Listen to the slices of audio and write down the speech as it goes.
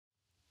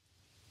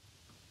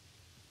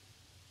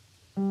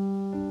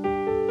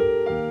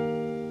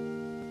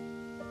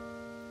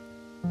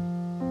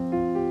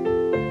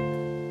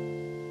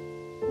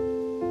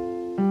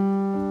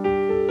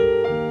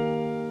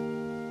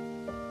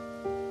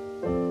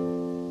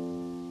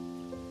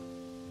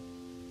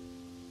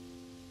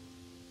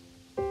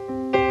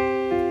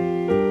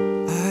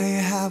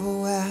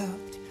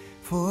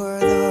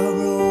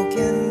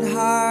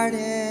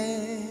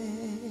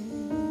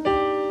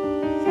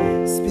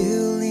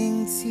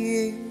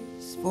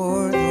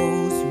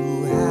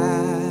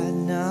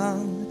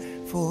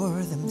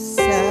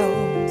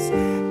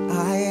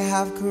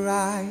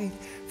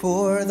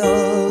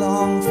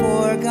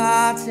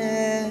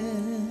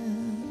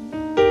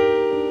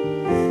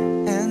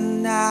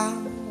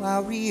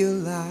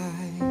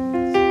realized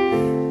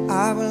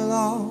I've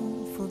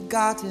long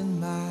forgotten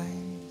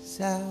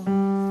myself.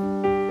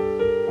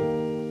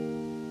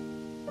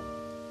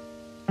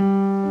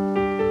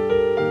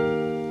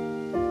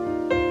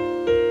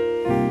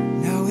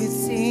 Now it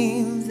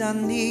seems I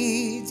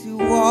need to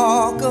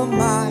walk a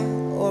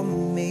mile or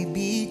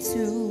maybe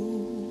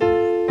two.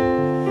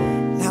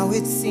 Now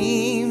it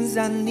seems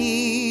I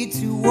need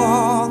to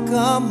walk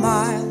a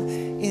mile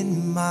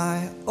in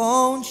my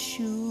own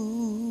shoes.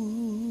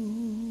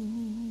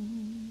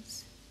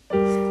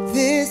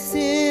 This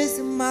is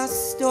my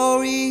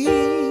story,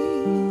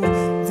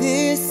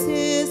 this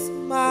is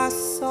my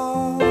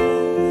song,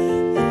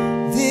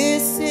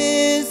 this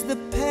is the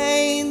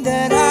pain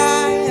that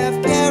I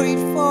have carried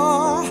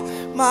for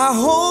my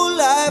whole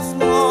life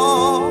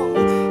long.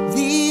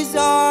 These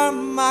are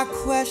my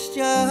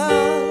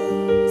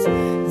questions,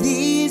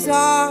 these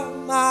are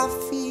my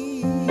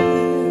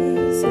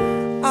fears.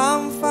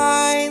 I'm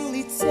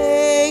finally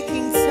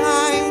taking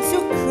time to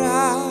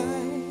cry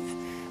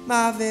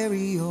my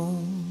very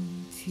own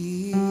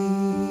tears.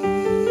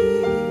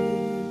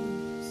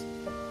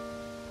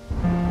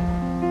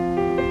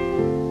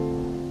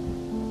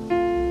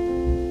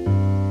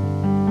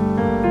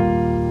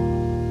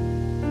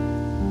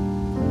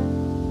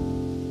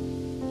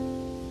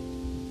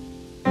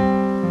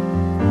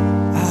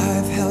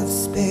 I've held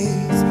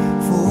space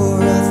for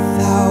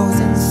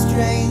 1,000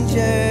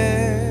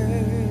 strangers,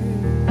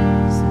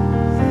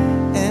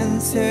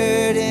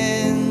 entered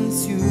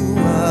into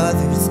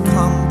others'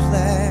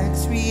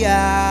 complex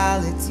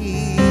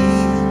realities.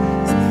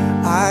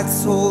 I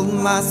told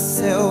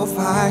myself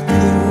I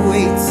could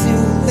wait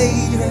till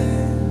later,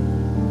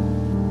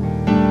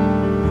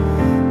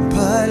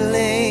 but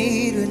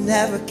later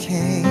never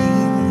came,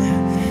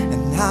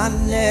 and I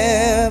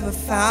never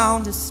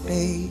found a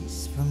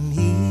space for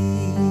me.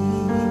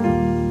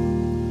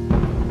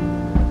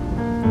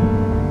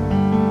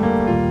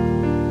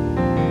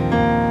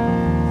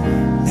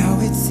 Now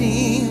it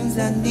seems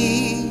I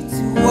need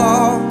to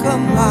walk a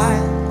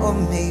mile or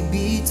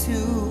maybe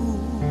two.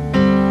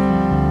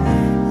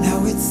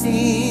 Now it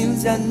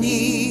seems I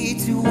need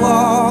to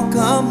walk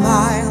a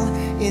mile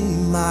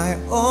in my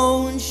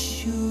own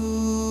shoes.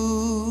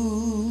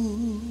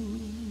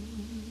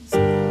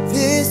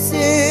 This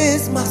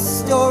is my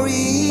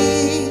story,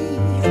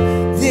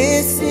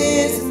 this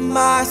is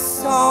my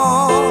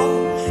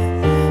song,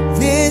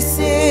 this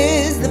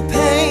is the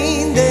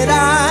pain that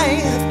I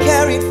have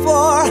carried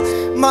for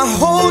my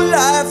whole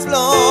life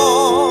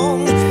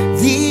long.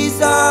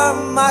 These are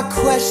my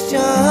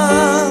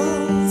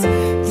questions,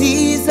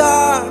 these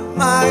are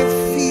my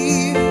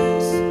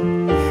fears,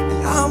 and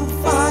I'm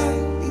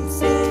finally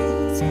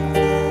taking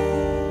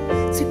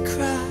time to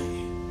cry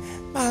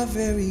my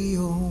very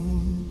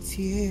own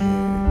tears.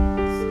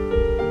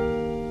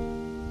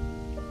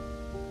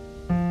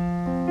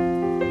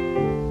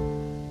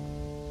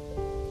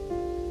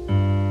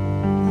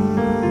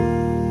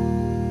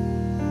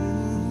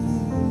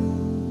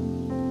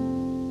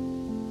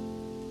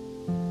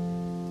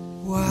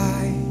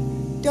 Why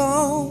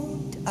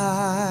don't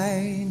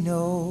I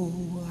know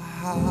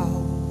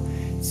how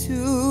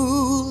to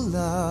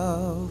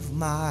love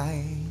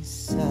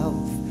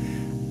myself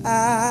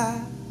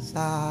as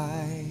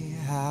I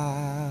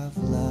have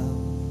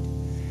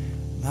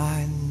loved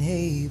my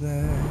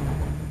neighbor?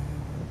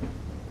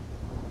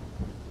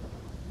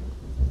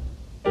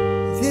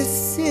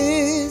 This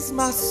is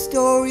my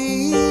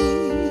story,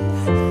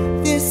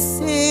 this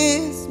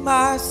is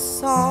my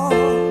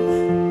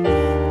song,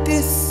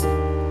 this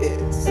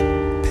is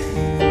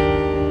pain.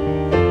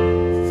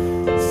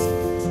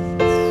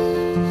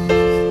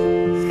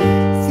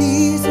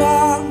 These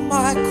are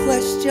my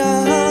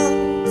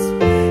questions,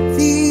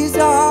 these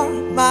are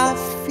my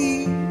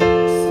fears.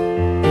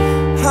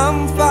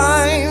 I'm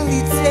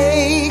finally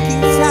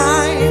taking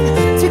time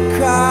to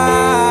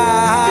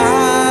cry,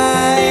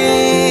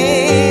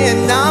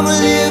 and I'm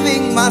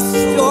living my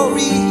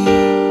story,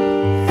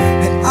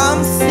 and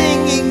I'm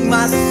singing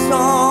my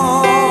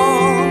song.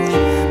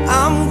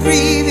 I'm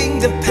grieving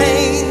the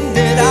pain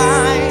that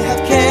I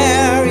have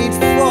carried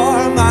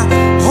for my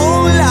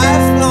whole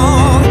life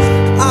long.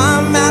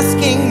 I'm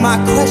asking my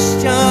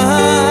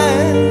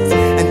questions,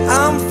 and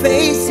I'm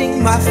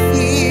facing my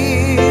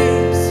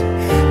fears,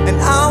 and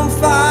I'm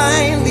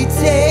finally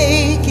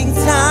taking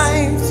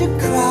time to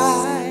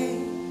cry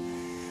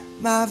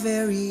my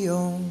very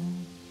own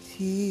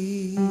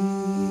tears.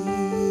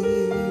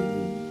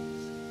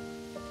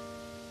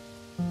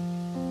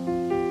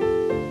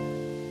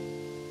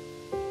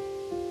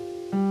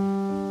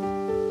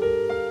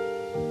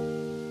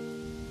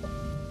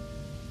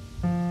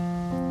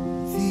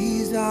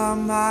 These are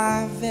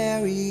my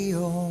very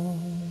own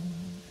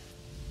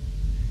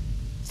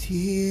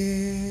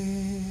tears.